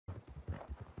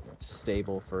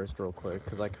stable first real quick,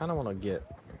 because I kind of want to get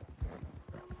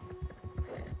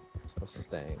a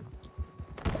stang.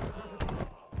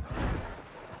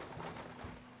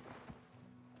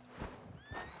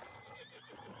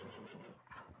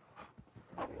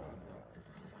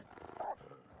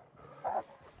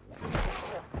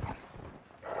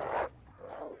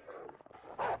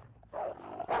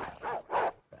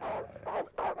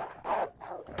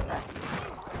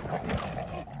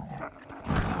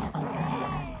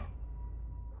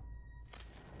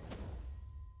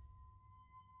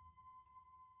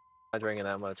 Not drinking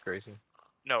that much, Grayson.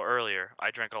 No, earlier.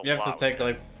 I drank a lot. You have to take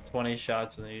like 20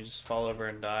 shots and then you just fall over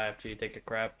and die after you take a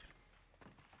crap.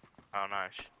 Oh,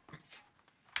 nice.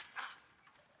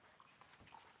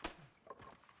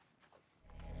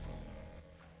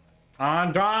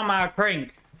 On drama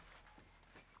crink.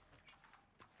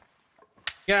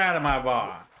 Get out of my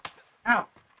bar. Ow.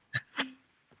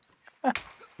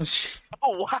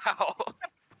 Oh, wow.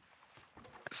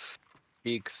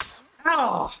 Cheeks.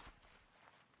 Ow.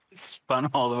 Spun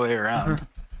all the way around.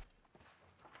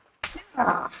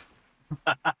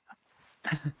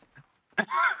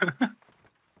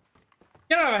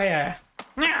 Get over here.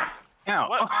 Ow.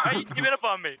 What? Why are you giving up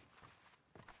on me?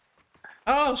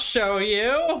 I'll show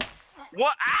you.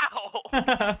 What?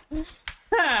 Ow!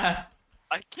 Ha.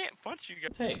 I can't punch you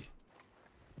guys. Take.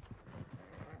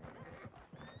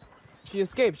 She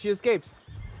escaped. She escaped.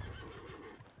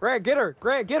 Grant, get her.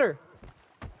 Grant, get her.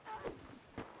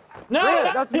 No,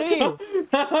 Grant, that's me.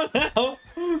 No.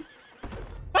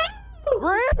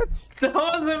 Grant! That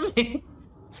wasn't me.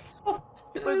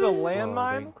 It was a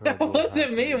landmine. That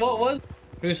wasn't me. What was?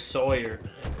 Who's Sawyer?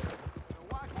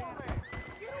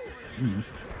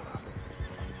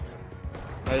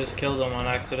 I just killed him on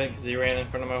accident because he ran in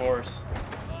front of my horse.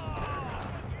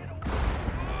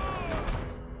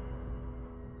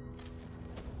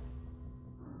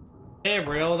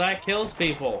 Gabriel, that kills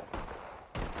people.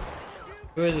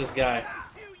 Who is this guy?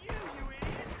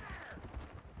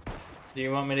 Do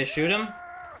you want me to shoot him?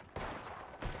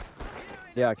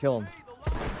 Yeah, kill him.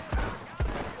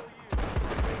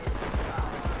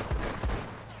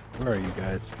 Where are you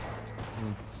guys?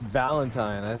 It's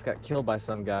Valentine. I just got killed by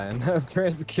some guy, and now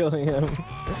Grant's killing him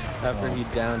after he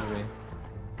downed me.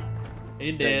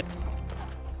 He did.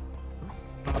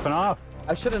 Popping off.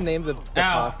 I should have named the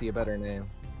Ow. posse a better name.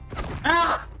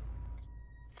 Ah!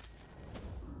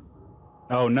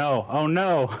 Oh no. Oh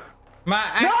no. My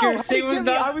accuracy No, was I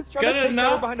not was trying good to take cover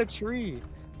enough. behind a tree.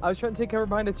 I was trying to take cover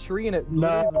behind a tree, and it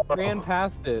No. literally ran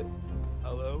past it.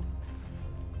 Hello?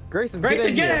 Grayson,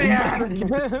 Grayson, get in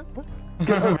here.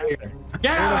 Get over here.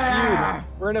 Get out of here!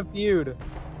 We're in a feud.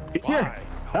 He's here.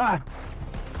 Ah.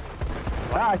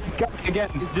 Ah, he's got me again.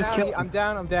 He's Just down. kill him. I'm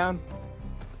down. I'm down.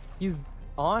 He's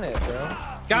on it, bro.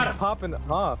 Got He's him. popping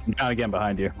off. I'm down again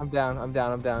behind you. I'm down. I'm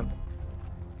down. I'm down.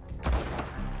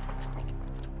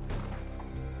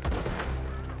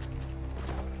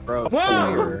 Bro, Whoa!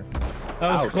 Sawyer.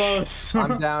 That was Ouch. close.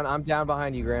 I'm down. I'm down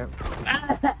behind you, Grant.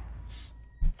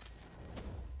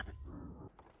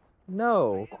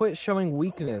 No, quit showing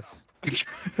weakness.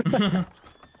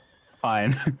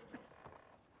 Fine.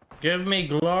 Give me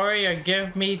glory or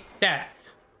give me death.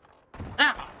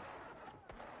 Ow!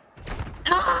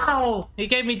 Ow! He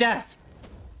gave me death.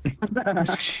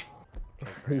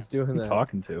 Who's doing that?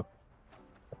 Talking to.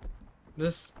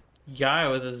 This guy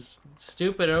with his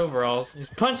stupid overalls. He's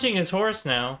punching his horse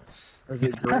now. Is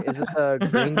it the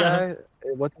green guy?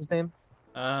 What's his name?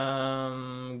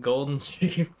 Golden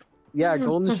Sheep. Yeah,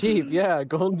 Golden Sheep. Yeah,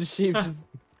 Golden Sheep. Just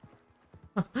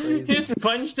He just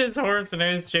punched his horse and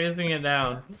I was chasing it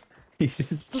down. He's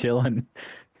just chilling.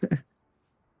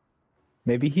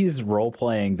 Maybe he's role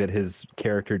playing that his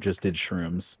character just did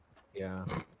shrooms. yeah.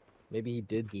 Maybe he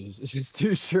did just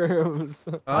do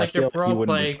shrooms. I like I your feel like he pro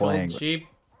wouldn't be play, Golden playing. Sheep.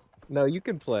 No, you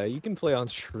can play. You can play on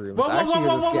shrooms. Whoa, whoa, Actually, whoa,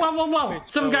 whoa, this whoa, guy- whoa, whoa, whoa!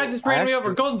 Some guy just ran me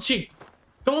over. Golden Sheep.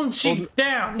 Golden Sheep's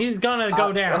down. He's gonna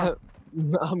go down.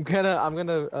 I'm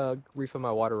gonna refill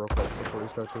my water real quick before we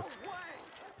start this.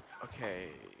 Okay.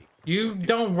 You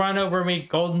don't run over me,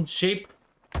 Golden Sheep.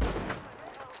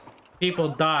 People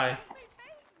die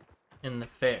in the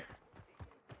fair.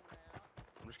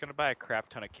 I'm just gonna buy a crap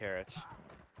ton of carrots.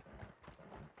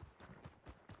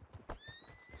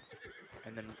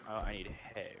 And then, I need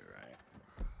hay,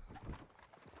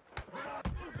 right?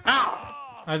 Ow!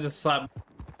 I just slapped.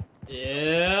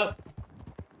 Yep.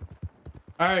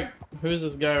 Alright, who's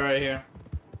this guy right here?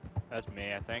 That's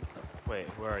me, I think. Wait,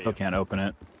 where are you? Still can't open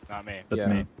it. Not me. That's Yeah.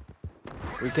 me.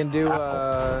 We can do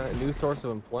a new source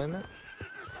of employment.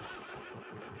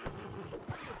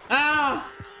 Ah!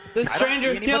 This I don't see stranger's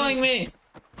anybody. killing me!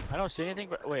 I don't see anything,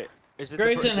 but wait. Is it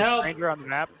Grayson, the help! stranger on the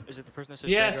map? Is it the person that says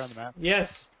stranger on Yes. the map?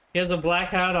 Yes. He has a black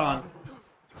hat on.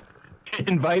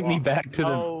 Invite me Well, back to the.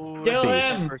 no, Kill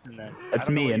that's him! that person then. I That's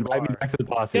don't know me. where you Invite me are. back to the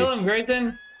posse. Kill him,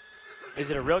 Grayson.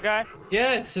 Is it a real guy?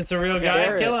 Yes, it's a real guy.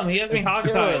 Garrett, Kill him. He has me let's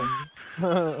kill hogtied.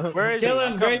 him. Where is Kill he?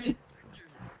 him, I'm coming. Grayson.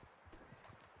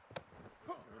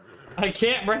 I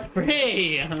can't break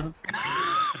free.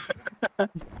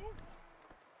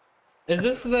 Is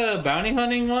this the bounty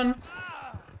hunting one?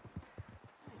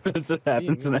 That's what do you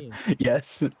happens when mean?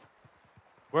 Yes.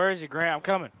 Where is he, Grant? I'm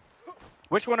coming.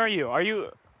 Which one are you? Are you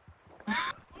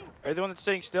the one that's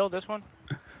staying still? This one?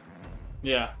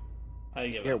 Yeah. I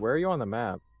give Yeah, up. where are you on the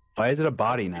map? Why is it a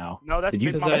body now? No, that's Did you-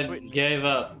 Big Because Mama I Sweet. gave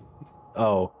up.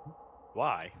 Oh.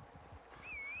 Why?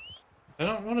 I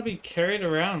don't want to be carried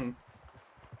around.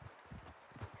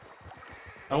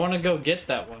 I want to go get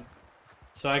that one.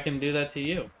 So I can do that to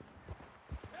you.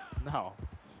 No.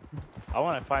 I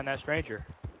want to find that stranger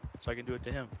so I can do it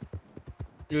to him.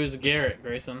 It was Garrett,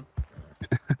 Grayson.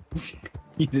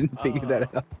 You didn't figure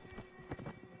that out.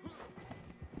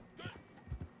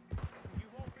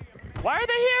 Why are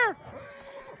they here?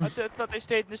 I thought they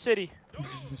stayed in the city.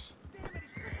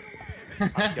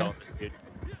 I'm killing this dude.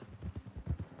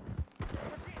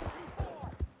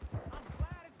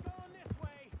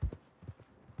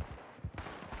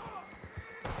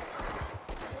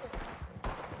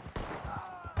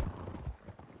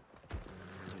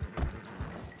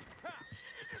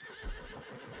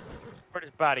 Where'd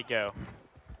his body go?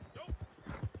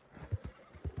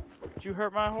 Did you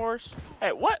hurt my horse?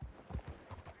 Hey, what?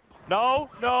 No,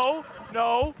 no,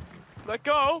 no. Let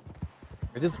go.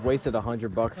 I just wasted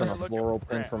 $100 on a Look at floral pin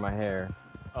Grant. for my hair,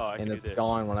 Oh, I can and do it's this.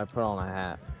 gone when I put on a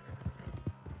hat.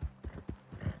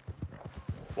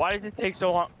 Why did it take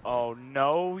so long? Oh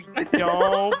no, you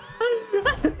don't.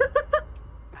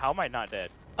 How am I not dead?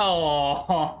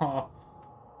 Oh,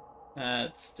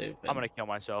 that's stupid. I'm gonna kill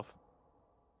myself.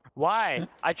 Why?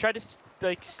 I tried to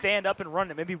like stand up and run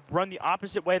it. Maybe run the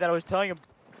opposite way that I was telling him.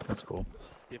 That's cool.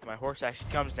 If my horse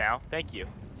actually comes now, thank you.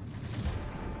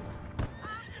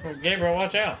 Oh, Gabriel,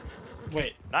 watch out.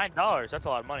 Wait. $9. That's a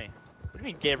lot of money. What do you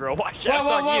mean, Gabriel? Watch Whoa, out! It's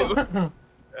whoa, on whoa. you.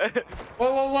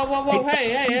 Whoa, whoa, whoa, whoa, whoa.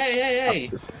 Hey, hey, hey, hey,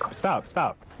 hey. Stop,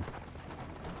 stop.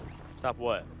 Stop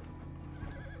what?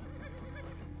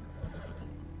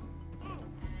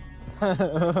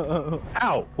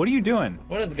 Ow! What are you doing?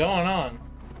 What is going on?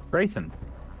 Grayson.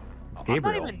 I'm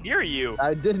Gabriel. not even near you.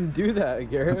 I didn't do that,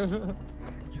 Garrett.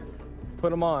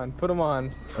 Put him on. Put him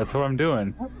on. That's what I'm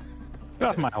doing. Get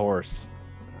off my horse.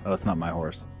 Oh, that's not my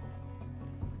horse.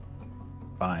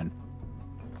 Fine.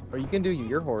 Or you can do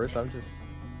your horse. I'm just.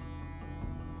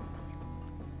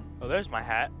 Oh, there's my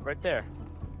hat right there.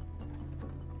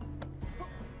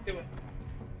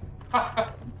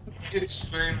 Get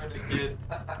screaming again.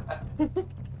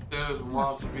 Those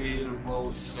wants to be in a bowl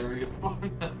of cereal.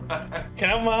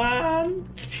 Come on.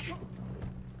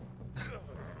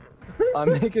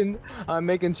 I'm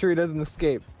making sure he doesn't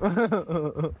escape.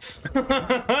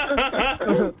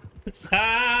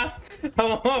 Ah,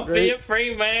 I won't be a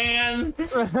free man.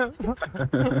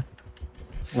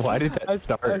 Why did that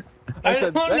start? I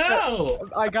said, don't "That know.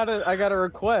 I got a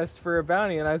request for a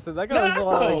bounty, and I said that guy was a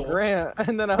lot No. like Grant,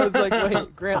 and then I was like,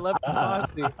 wait, Grant left the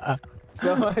posse,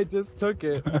 so I just took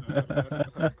it.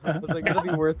 I was like, it'll be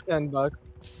worth $10.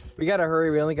 We gotta hurry.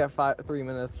 We only got 3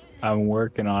 minutes. I'm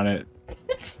working on it.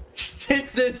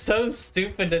 This is so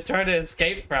stupid to try to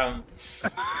escape from.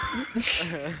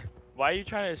 Why are you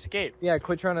trying to escape? Yeah,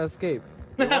 quit trying to escape.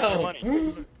 You want your No.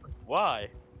 money. Why?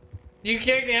 You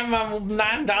can't get my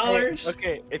 $9.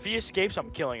 Okay, if he escapes,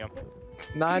 I'm killing him.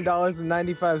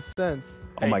 $9.95.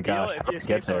 Oh my Hey, deal, gosh, if how he to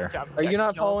get escapes, I'm- there? I'm Are you checking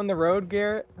not kill him. following the road,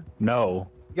 Garrett? No.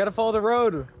 You gotta follow the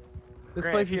road. This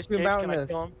Grant, place if he is too escapes, can I mountainous.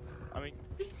 kill him?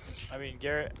 I mean,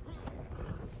 Garrett,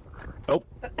 Nope.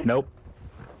 Nope.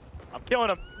 I'm killing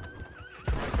him.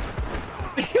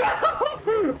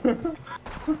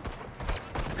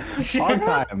 On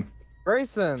time.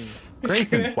 Grayson.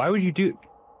 Grayson, why would you do?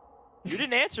 You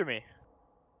didn't answer me.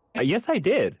 Yes, I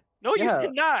did. No, Yeah. you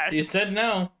did not. You said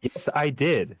no, Yes, I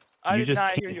did. I you did just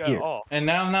not hear can't you hear. at all. and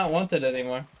now I'm not wanted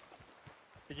anymore.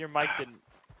 And your mic didn't.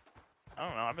 I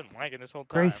don't know. I've been lagging this whole time.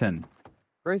 Grayson,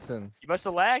 Grayson. You must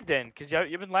have lagged then, because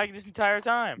you've been lagging this entire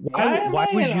time. Why am I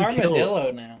would an you armadillo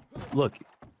kill? now? Look,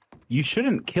 you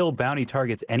shouldn't kill bounty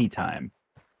targets anytime.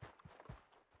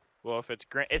 Well, if it's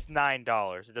it's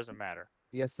 $9. It doesn't matter.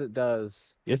 Yes, it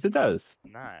does. Yes, it does.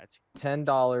 Nah, it's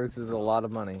 $10 is a lot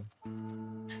of money.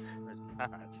 not.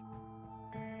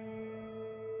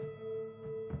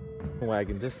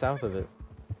 Wagon just south of it.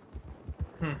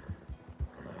 Hmm.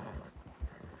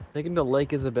 Take him to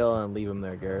Lake Isabella and leave him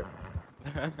there, Garrett.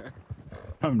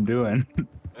 I'm doing.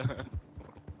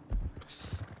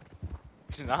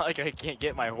 It's not like I can't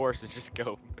get my horse and just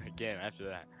go again after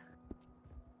that.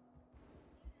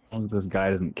 As long as this guy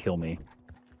doesn't kill me.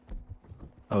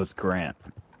 Oh, it's Grant.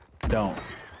 Don't.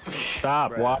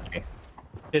 Stop. Grant. Why?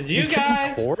 Cause you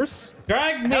guys Horse?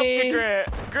 drag Help me, me Grant!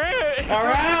 Grant!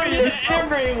 around and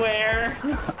everywhere.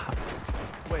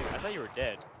 Wait, I thought you were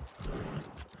dead.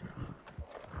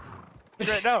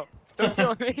 Grant, no! Don't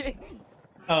kill me!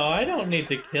 Oh, I don't need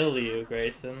to kill you,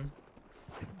 Grayson.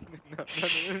 No.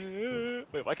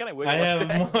 Wait, why can't I wiggle I like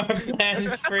have that? more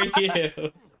plans for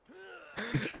you.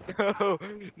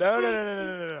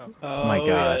 No. Oh my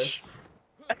gosh.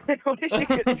 I wish you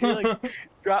could see, like,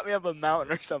 drop me up a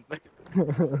mountain or something.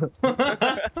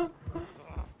 yes.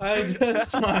 I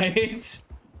just might.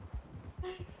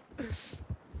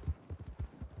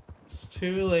 It's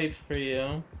too late for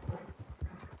you.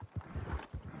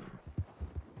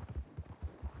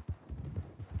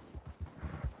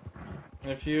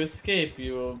 If you escape,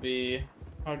 you will be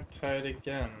hogtied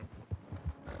again.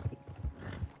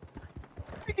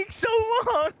 Taking so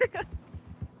long!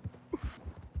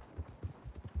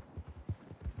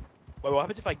 Wait, what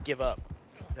happens if I give up?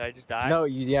 Did I just die? No,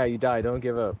 you die. Don't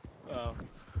give up. Oh.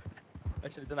 I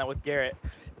should have done that with Garrett.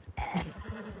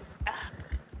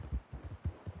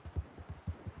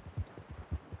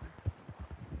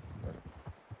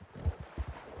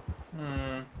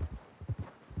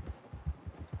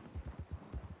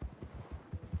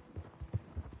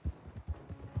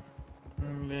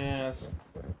 Yes.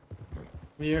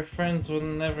 Your friends will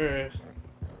never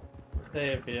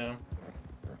save you.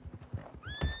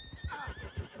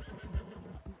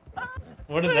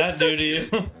 What did that do to you?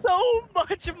 So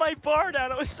much of my bar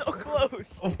down. I was so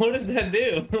close. What did that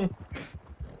do?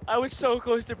 I was so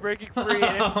close to breaking free,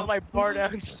 and it put my bar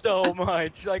down so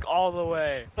much, like all the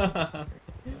way.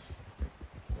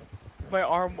 My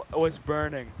arm was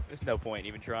burning. There's no point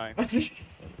even trying.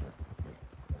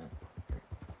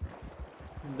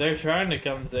 They're trying to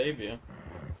come save you.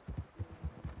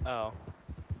 Oh.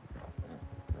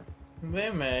 They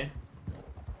may.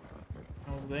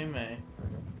 Oh, they may.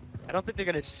 I don't think they're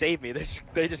gonna save me.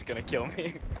 They're just gonna kill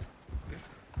me.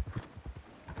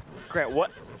 Grant,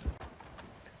 what?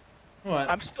 What?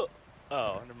 I'm still.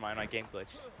 Oh, never mind. My game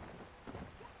glitched.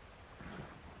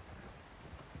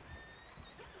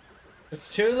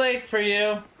 It's too late for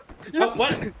you. Oh,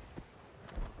 what?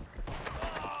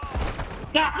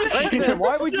 Grayson,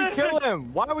 why would you kill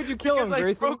him? Why would you kill him, Because I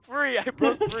Grayson? broke free. I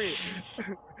broke free.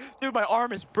 Dude, my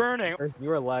arm is burning. Grayson, you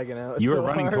were lagging out. You were so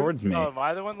running hard. towards me. Oh, am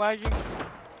I the one lagging?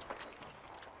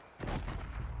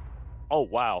 Oh,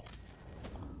 wow.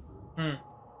 Hmm.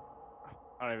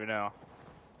 I don't even know.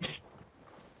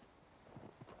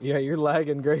 Yeah, you're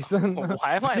lagging, Grayson.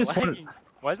 Why am I just wanted- lagging?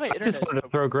 Why is my I internet just wanted so... to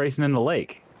throw Grayson in the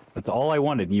lake. That's all I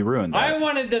wanted, and you ruined that. I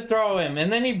wanted to throw him, and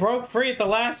then he broke free at the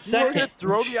last You were second. gonna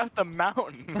throw me off the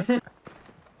mountain.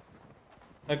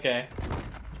 Okay.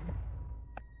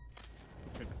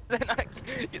 Then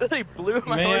you literally blew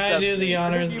my May horse I up. do the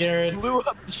honors, You Garrett? blew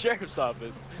up the sheriff's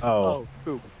office. Oh. Oh,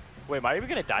 poop. Wait, am I even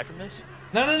gonna die from this?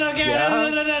 No, Garrett,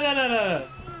 Yeah.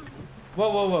 no.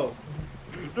 Whoa.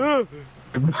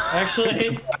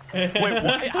 Actually. Wait,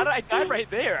 why? How did I die right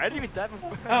there? I didn't even die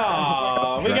before.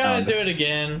 Oh, we gotta do it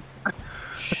again.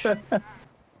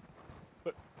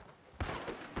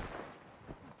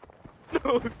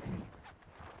 No.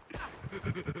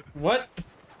 What?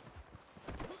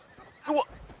 What?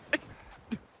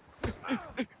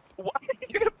 Why are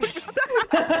you gonna put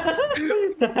me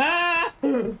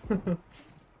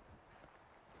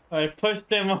I pushed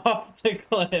him off the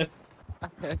cliff.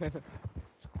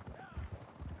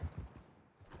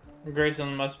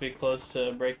 Grayson must be close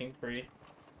to breaking free.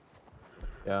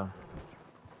 Yeah.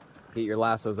 Get your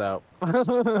lassos out. I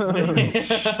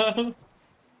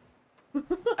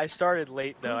started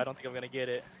late though. I don't think I'm gonna get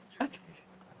it.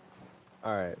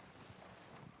 All right.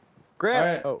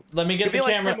 Grant. Alright, Oh. let me get Give the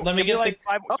me camera. like, Let me give get the. like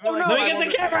five, Oh, give me like no, Let me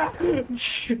five get the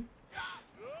more-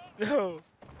 camera. No.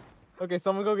 Okay,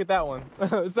 someone go get that one.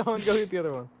 Someone go get the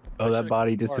other one. Oh, that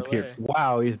body disappeared.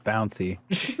 Wow, he's bouncy.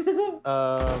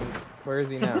 Where is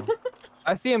he now?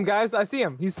 I see him, guys. I see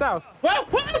him. He's south. I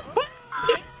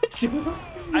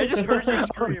just heard you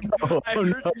scream. Oh, I heard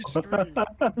you scream.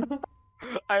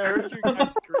 I heard you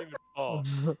guys scream and fall.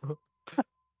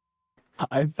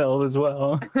 I fell as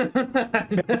well.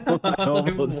 I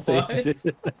almost saved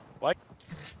it. What?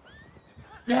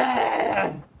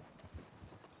 Yeah.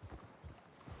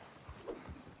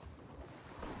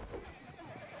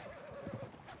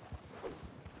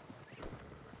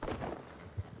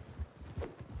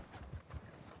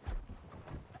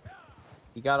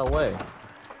 He got away.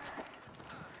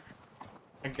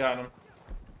 got him.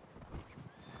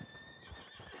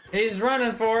 He's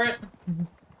running for it.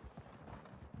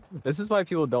 This is why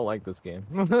people don't like this game.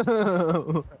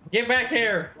 Get back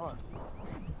here.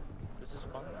 This is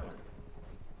fun.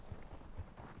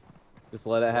 Just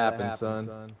let it happen,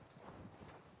 son.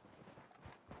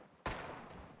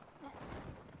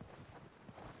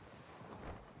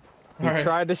 He Alright.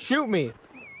 tried to shoot me.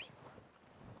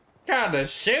 Tried to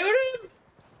shoot him?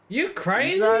 You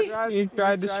crazy? He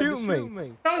tried to shoot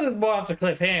me. Throw this boy off the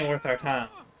cliff. He ain't worth our time.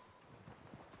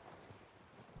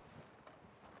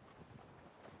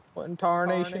 What in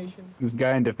tarnation? This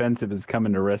guy in defensive is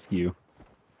coming to rescue.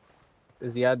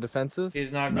 Is he out defensive?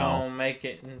 He's not No. gonna make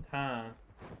it in time.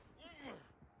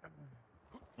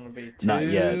 It'll be too... Not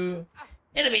yet.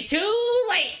 It'll be too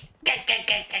late.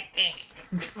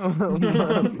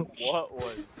 What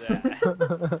was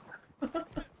that?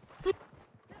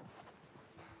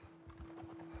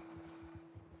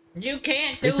 You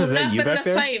can't This do is it, you nothing back to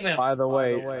there? save him. By the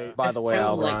way, It's too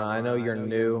Alot, late. I know you're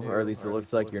new, or at least it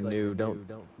looks like you're new.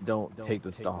 Don't take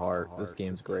this to heart. This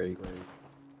game's great.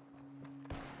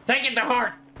 Take it to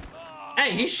heart.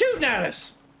 Hey, he's shooting at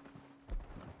us.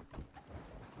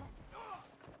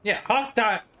 Yeah, hog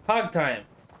tie him.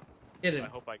 Get I him.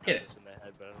 hope I got Get it. this in the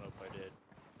head, but I don't know if I did.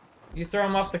 You throw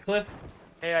him off the cliff.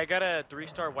 Hey, I got a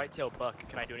 3-star whitetail buck.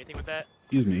 Can I do anything with that?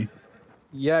 Excuse me.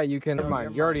 Yeah, you can. Never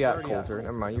mind. You're already at Coulter.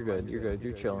 Never mind. You're good. You're good.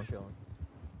 You're chilling.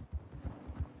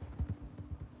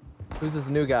 Who's this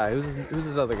new guy? Who's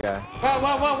this other guy? Whoa,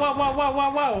 whoa, whoa, whoa, whoa, whoa,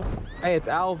 whoa, whoa. Hey, it's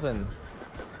Alvin.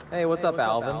 Hey, what's up,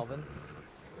 Alvin?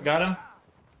 Got him.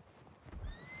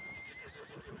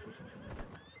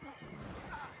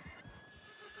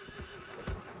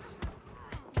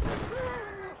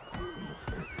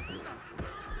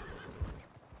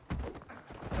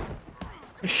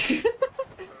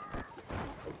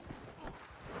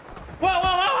 Whoa,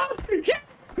 whoa,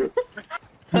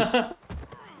 whoa!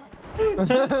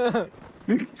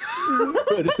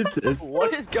 What is this?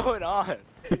 What is going on?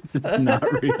 This is not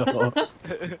real.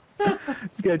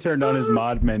 This guy turned on his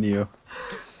mod menu.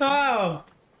 Oh!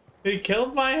 He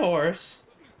killed my horse.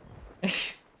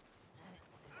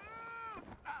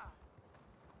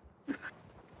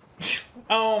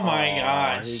 Oh my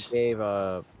Aw, gosh. He gave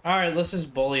up. Alright, let's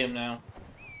just bully him now.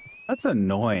 That's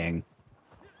annoying.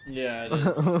 Yeah, it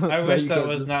is. I That wish you that could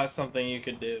was just- not something you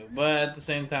could do. But at the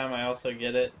same time, I also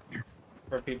get it.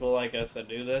 For people like us that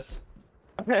do this.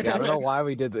 Yeah, I don't know why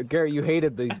we did that. Garrett, you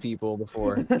hated these people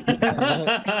before.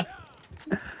 But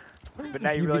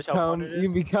now you realize how fun it is? You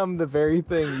become the very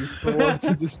thing you swore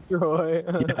to destroy.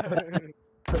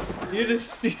 You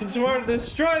just want to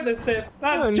destroy this,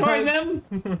 not Oh, join no.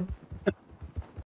 them.